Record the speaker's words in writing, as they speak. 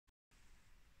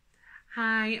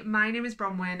Hi, my name is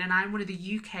Bronwyn and I'm one of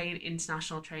the UK and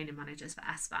International Training Managers for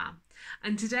ESPA.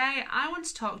 And today I want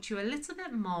to talk to you a little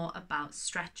bit more about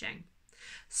stretching.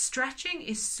 Stretching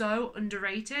is so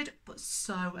underrated but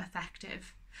so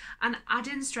effective. And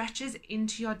adding stretches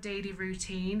into your daily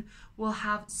routine will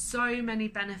have so many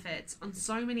benefits on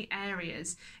so many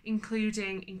areas,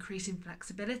 including increasing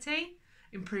flexibility,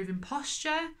 improving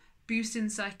posture, boosting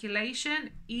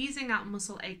circulation, easing out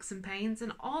muscle aches and pains,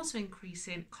 and also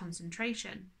increasing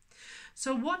concentration.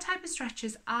 So what type of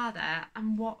stretches are there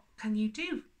and what can you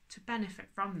do to benefit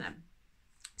from them?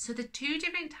 So the two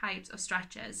different types of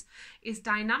stretches is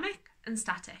dynamic and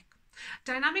static.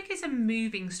 Dynamic is a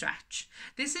moving stretch.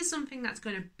 This is something that's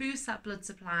going to boost that blood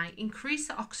supply, increase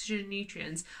the oxygen and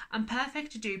nutrients, and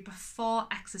perfect to do before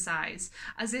exercise,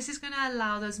 as this is going to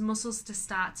allow those muscles to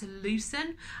start to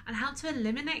loosen and help to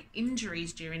eliminate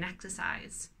injuries during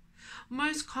exercise.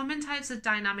 Most common types of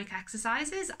dynamic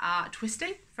exercises are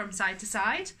twisting from side to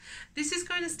side. This is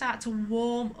going to start to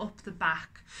warm up the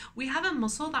back. We have a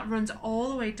muscle that runs all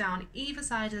the way down either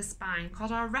side of the spine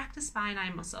called our rectus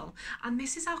spinae muscle, and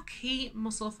this is our key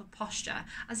muscle for posture,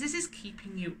 as this is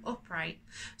keeping you upright.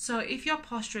 So if your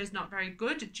posture is not very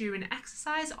good during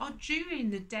exercise or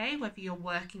during the day, whether you're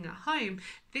working at home,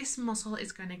 this muscle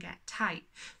is going to get tight.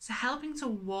 So helping to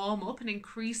warm up and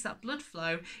increase that blood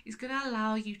flow is going to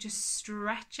allow you to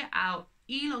stretch it out,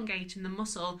 elongating the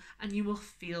muscle, and you will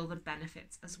feel the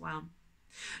benefits as well.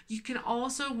 You can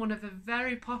also, one of the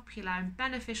very popular and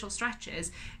beneficial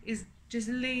stretches is just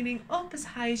leaning up as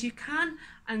high as you can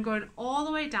and going all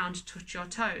the way down to touch your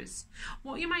toes.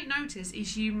 What you might notice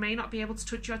is you may not be able to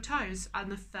touch your toes on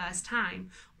the first time,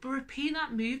 but repeat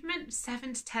that movement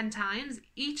 7 to 10 times.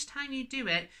 Each time you do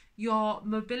it, your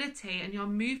mobility and your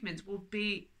movement will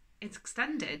be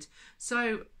extended.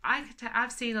 So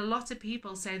I've seen a lot of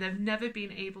people say they've never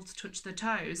been able to touch their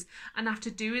toes, and after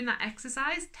doing that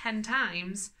exercise 10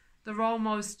 times, they're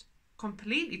almost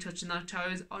completely touching their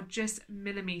toes or just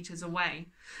millimeters away.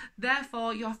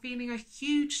 Therefore, you're feeling a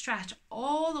huge stretch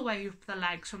all the way up the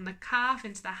legs, from the calf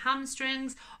into the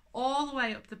hamstrings, all the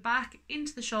way up the back,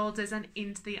 into the shoulders and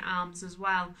into the arms as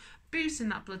well, boosting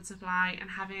that blood supply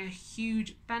and having a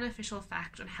huge beneficial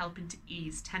effect on helping to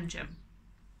ease tension.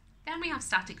 Then we have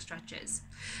static stretches.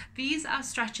 These are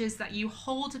stretches that you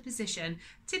hold a position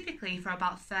typically for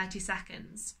about 30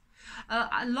 seconds.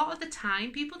 A lot of the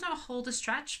time, people don't hold a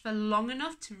stretch for long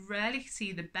enough to really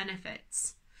see the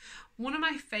benefits. One of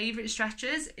my favourite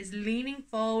stretches is leaning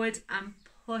forward and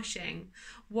pushing.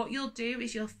 What you'll do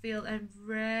is you'll feel a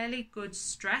really good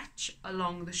stretch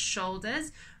along the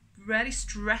shoulders, really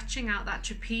stretching out that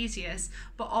trapezius,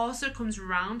 but also comes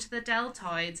round to the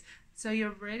deltoids. So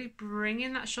you're really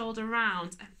bringing that shoulder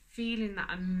round and feeling that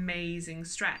amazing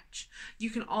stretch. You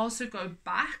can also go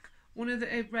back. One of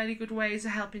the really good ways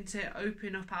of helping to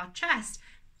open up our chest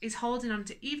is holding on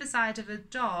to either side of a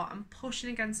door and pushing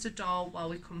against a door while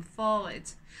we come forward.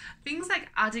 Things like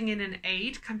adding in an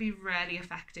aid can be really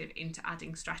effective into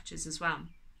adding stretches as well.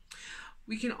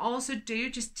 We can also do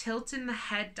just tilting the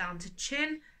head down to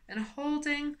chin and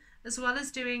holding, as well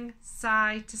as doing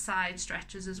side to side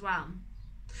stretches as well.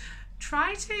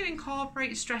 Try to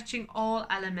incorporate stretching all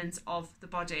elements of the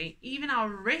body. Even our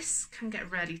wrists can get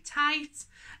really tight,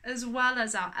 as well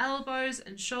as our elbows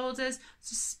and shoulders.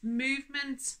 So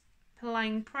movement,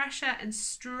 applying pressure and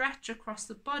stretch across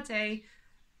the body.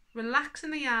 Relaxing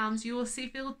the arms, you will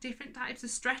feel different types of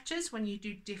stretches when you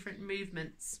do different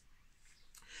movements.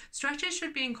 Stretches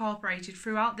should be incorporated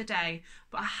throughout the day,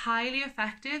 but are highly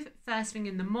effective first thing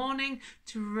in the morning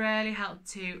to really help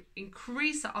to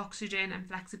increase the oxygen and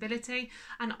flexibility,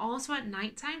 and also at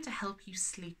night time to help you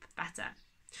sleep better.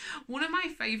 One of my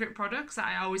favourite products that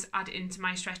I always add into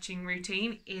my stretching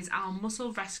routine is our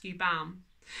Muscle Rescue Balm.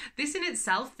 This in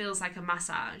itself feels like a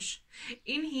massage.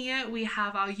 In here we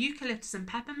have our eucalyptus and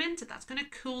peppermint that's going to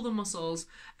cool the muscles.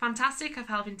 Fantastic of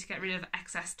helping to get rid of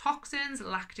excess toxins,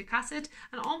 lactic acid,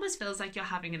 and almost feels like you're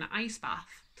having an ice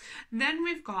bath. Then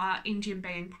we've got our Indian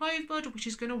bay and clove bud, which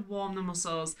is going to warm the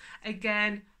muscles.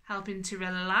 Again, helping to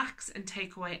relax and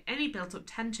take away any built up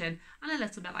tension, and a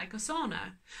little bit like a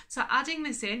sauna. So adding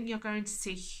this in, you're going to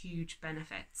see huge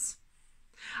benefits.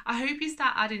 I hope you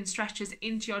start adding stretches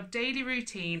into your daily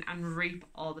routine and reap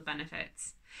all the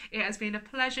benefits. It has been a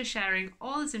pleasure sharing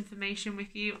all this information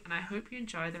with you, and I hope you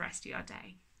enjoy the rest of your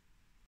day.